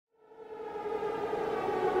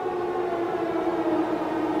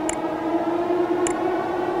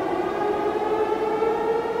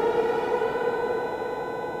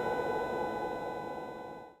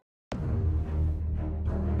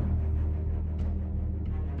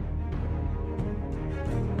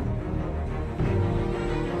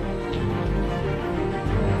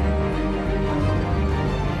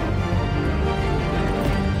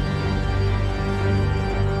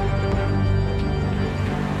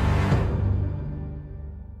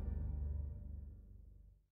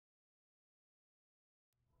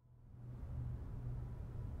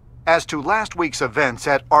As to last week's events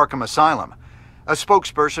at Arkham Asylum, a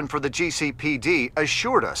spokesperson for the GCPD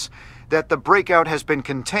assured us that the breakout has been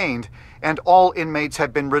contained and all inmates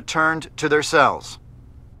have been returned to their cells.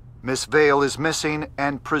 Miss Vale is missing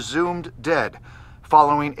and presumed dead,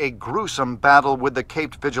 following a gruesome battle with the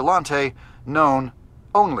caped vigilante known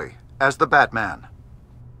only as the Batman.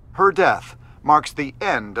 Her death marks the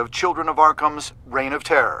end of Children of Arkham's reign of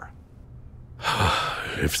terror.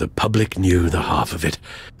 If the public knew the half of it.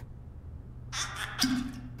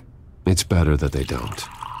 It's better that they don't.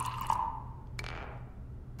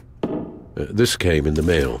 This came in the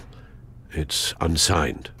mail. It's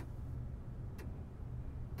unsigned.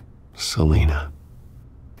 Selina.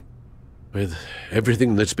 With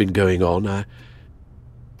everything that's been going on,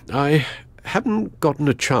 I haven't gotten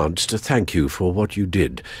a chance to thank you for what you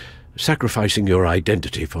did, sacrificing your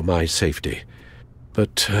identity for my safety.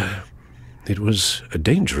 But it was a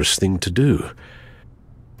dangerous thing to do.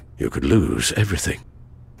 You could lose everything.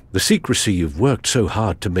 The secrecy you've worked so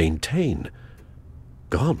hard to maintain.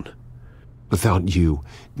 Gone. Without you,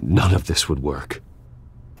 none of this would work.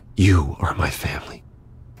 You are my family.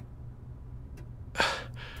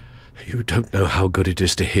 You don't know how good it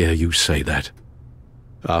is to hear you say that,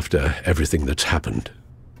 after everything that's happened.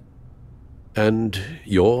 And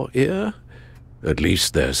your ear? At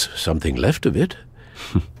least there's something left of it.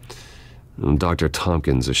 Dr.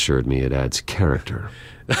 Tompkins assured me it adds character.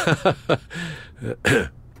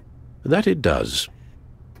 That it does.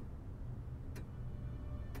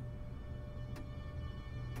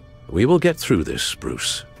 We will get through this,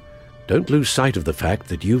 Bruce. Don't lose sight of the fact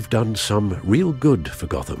that you've done some real good for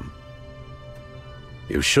Gotham.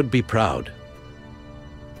 You should be proud.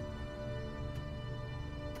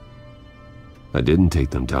 I didn't take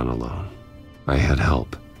them down alone. I had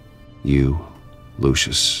help. You,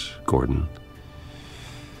 Lucius, Gordon,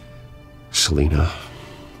 Selina,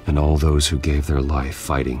 and all those who gave their life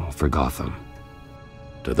fighting for Gotham.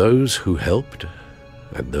 To those who helped,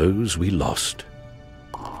 and those we lost.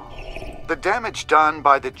 The damage done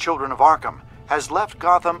by the Children of Arkham has left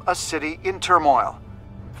Gotham a city in turmoil.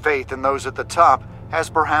 Faith in those at the top has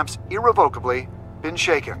perhaps irrevocably been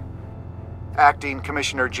shaken. Acting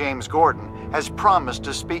Commissioner James Gordon has promised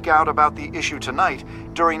to speak out about the issue tonight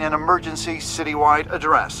during an emergency citywide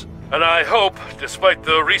address. And I hope, despite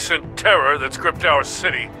the recent terror that's gripped our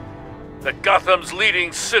city, that Gotham's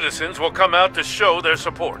leading citizens will come out to show their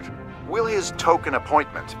support. Will his token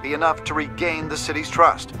appointment be enough to regain the city's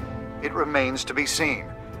trust? It remains to be seen,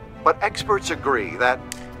 but experts agree that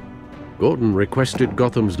Gordon requested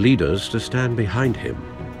Gotham's leaders to stand behind him.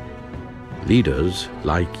 Leaders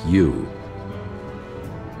like you.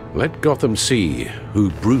 Let Gotham see who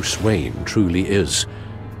Bruce Wayne truly is,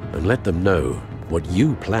 and let them know what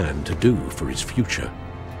you plan to do for his future.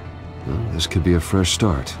 Well, this could be a fresh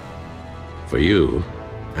start. For you,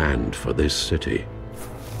 and for this city.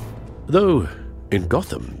 Though, in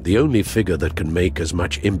Gotham, the only figure that can make as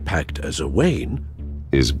much impact as a Wayne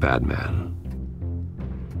is Batman.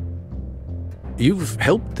 You've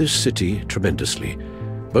helped this city tremendously,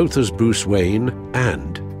 both as Bruce Wayne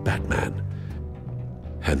and Batman.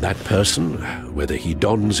 And that person, whether he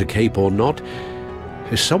dons a cape or not,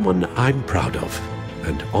 is someone I'm proud of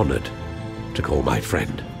and honored to call my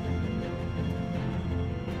friend.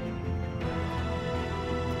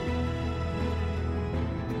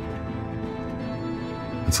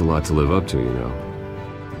 It's a lot to live up to, you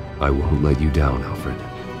know. I won't let you down, Alfred.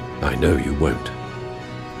 I know you won't.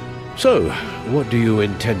 So, what do you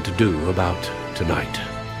intend to do about tonight?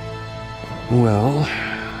 Well,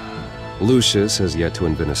 Lucius has yet to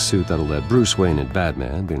invent a suit that'll let Bruce Wayne and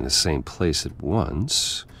Batman be in the same place at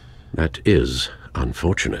once. That is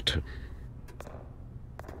unfortunate.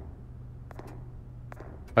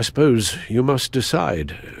 I suppose you must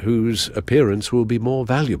decide whose appearance will be more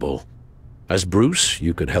valuable. As Bruce,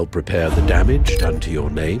 you can help repair the damage done to your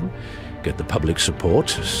name, get the public support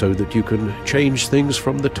so that you can change things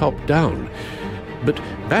from the top down. But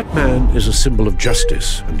Batman is a symbol of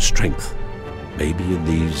justice and strength. Maybe in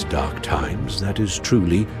these dark times, that is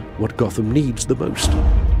truly what Gotham needs the most.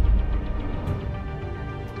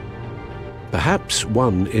 Perhaps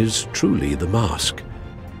one is truly the mask,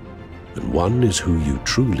 and one is who you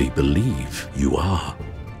truly believe you are.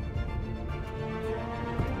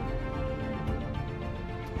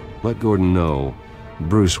 Let Gordon know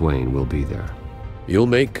Bruce Wayne will be there. You'll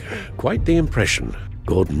make quite the impression.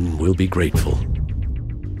 Gordon will be grateful.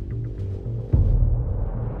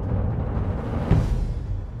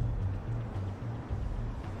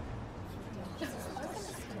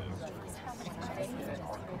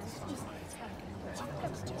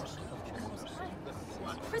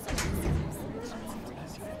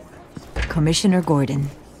 Commissioner Gordon.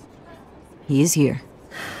 He is here.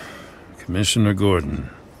 Commissioner Gordon.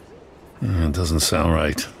 It doesn't sound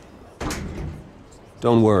right.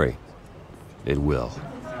 Don't worry. It will.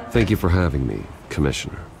 Thank you for having me,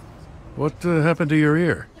 Commissioner. What happened to your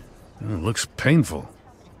ear? It looks painful.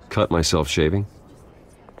 Cut myself shaving?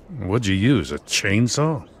 What'd you use, a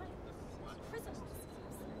chainsaw?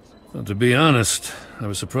 Well, to be honest, I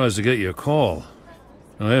was surprised to get your call.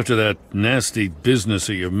 After that nasty business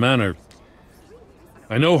at your manor,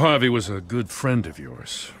 I know Harvey was a good friend of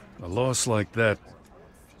yours. A loss like that,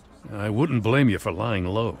 I wouldn't blame you for lying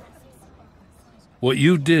low. What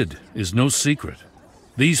you did is no secret.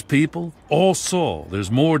 These people all saw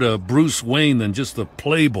there's more to Bruce Wayne than just the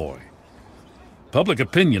playboy. Public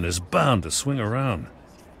opinion is bound to swing around.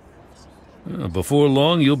 Before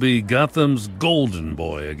long, you'll be Gotham's golden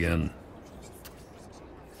boy again.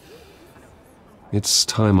 It's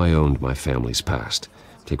time I owned my family's past.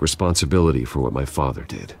 Take responsibility for what my father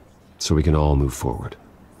did, so we can all move forward.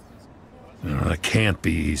 That can't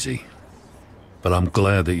be easy. But I'm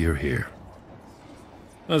glad that you're here.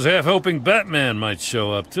 I was half hoping Batman might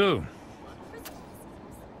show up, too.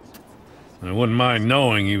 I wouldn't mind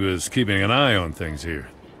knowing he was keeping an eye on things here.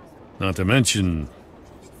 Not to mention,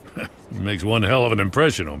 he makes one hell of an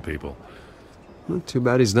impression on people. Well, too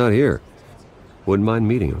bad he's not here. Wouldn't mind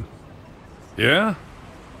meeting him. Yeah?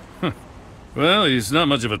 Well, he's not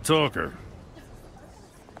much of a talker.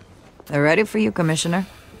 They're ready for you, Commissioner.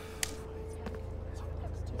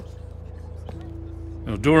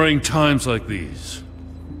 During times like these,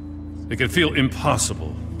 it can feel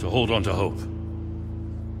impossible to hold on to hope.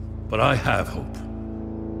 But I have hope.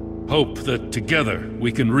 Hope that together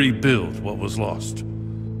we can rebuild what was lost.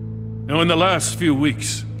 In the last few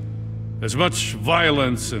weeks, as much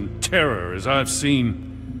violence and terror as I've seen,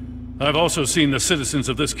 I've also seen the citizens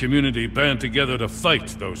of this community band together to fight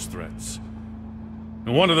those threats.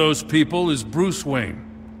 And one of those people is Bruce Wayne.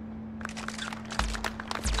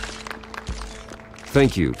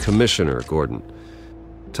 Thank you, Commissioner Gordon.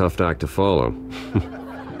 Tough act to follow.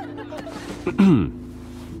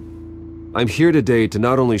 I'm here today to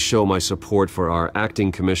not only show my support for our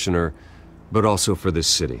acting commissioner, but also for this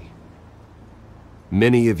city.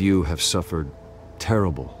 Many of you have suffered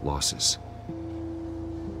terrible losses.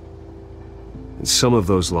 And some of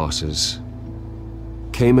those losses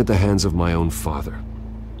came at the hands of my own father,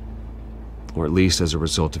 or at least as a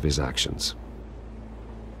result of his actions.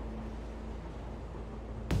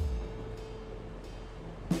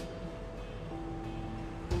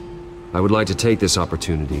 I would like to take this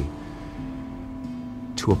opportunity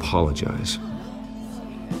to apologize.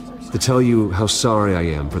 To tell you how sorry I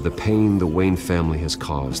am for the pain the Wayne family has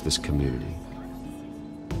caused this community.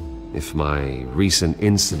 If my recent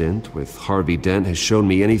incident with Harvey Dent has shown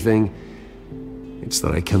me anything, it's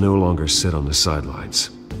that I can no longer sit on the sidelines.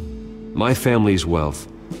 My family's wealth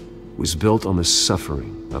was built on the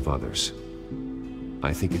suffering of others.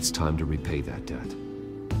 I think it's time to repay that debt.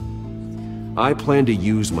 I plan to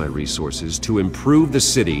use my resources to improve the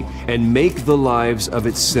city and make the lives of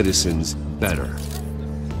its citizens better.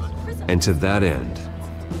 And to that end,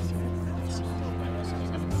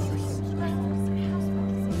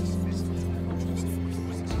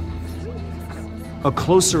 a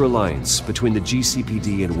closer alliance between the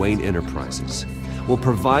GCPD and Wayne Enterprises will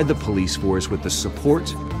provide the police force with the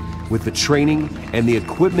support, with the training, and the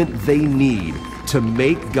equipment they need to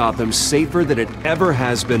make Gotham safer than it ever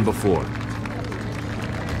has been before.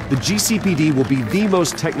 The GCPD will be the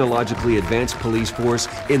most technologically advanced police force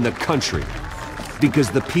in the country,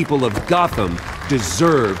 because the people of Gotham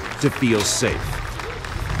deserve to feel safe.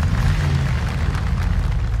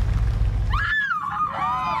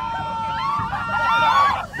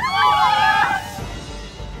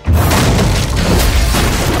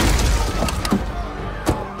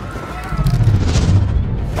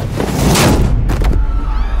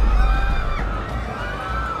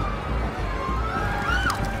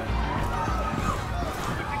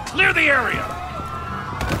 Clear the area!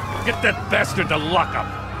 Get that bastard to lock up!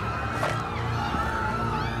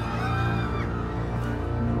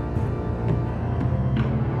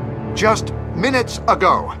 Just minutes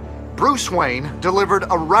ago, Bruce Wayne delivered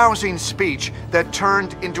a rousing speech that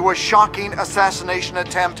turned into a shocking assassination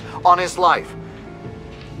attempt on his life.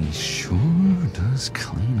 He sure does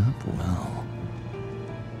clean up well.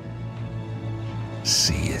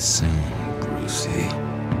 See you soon, Brucey.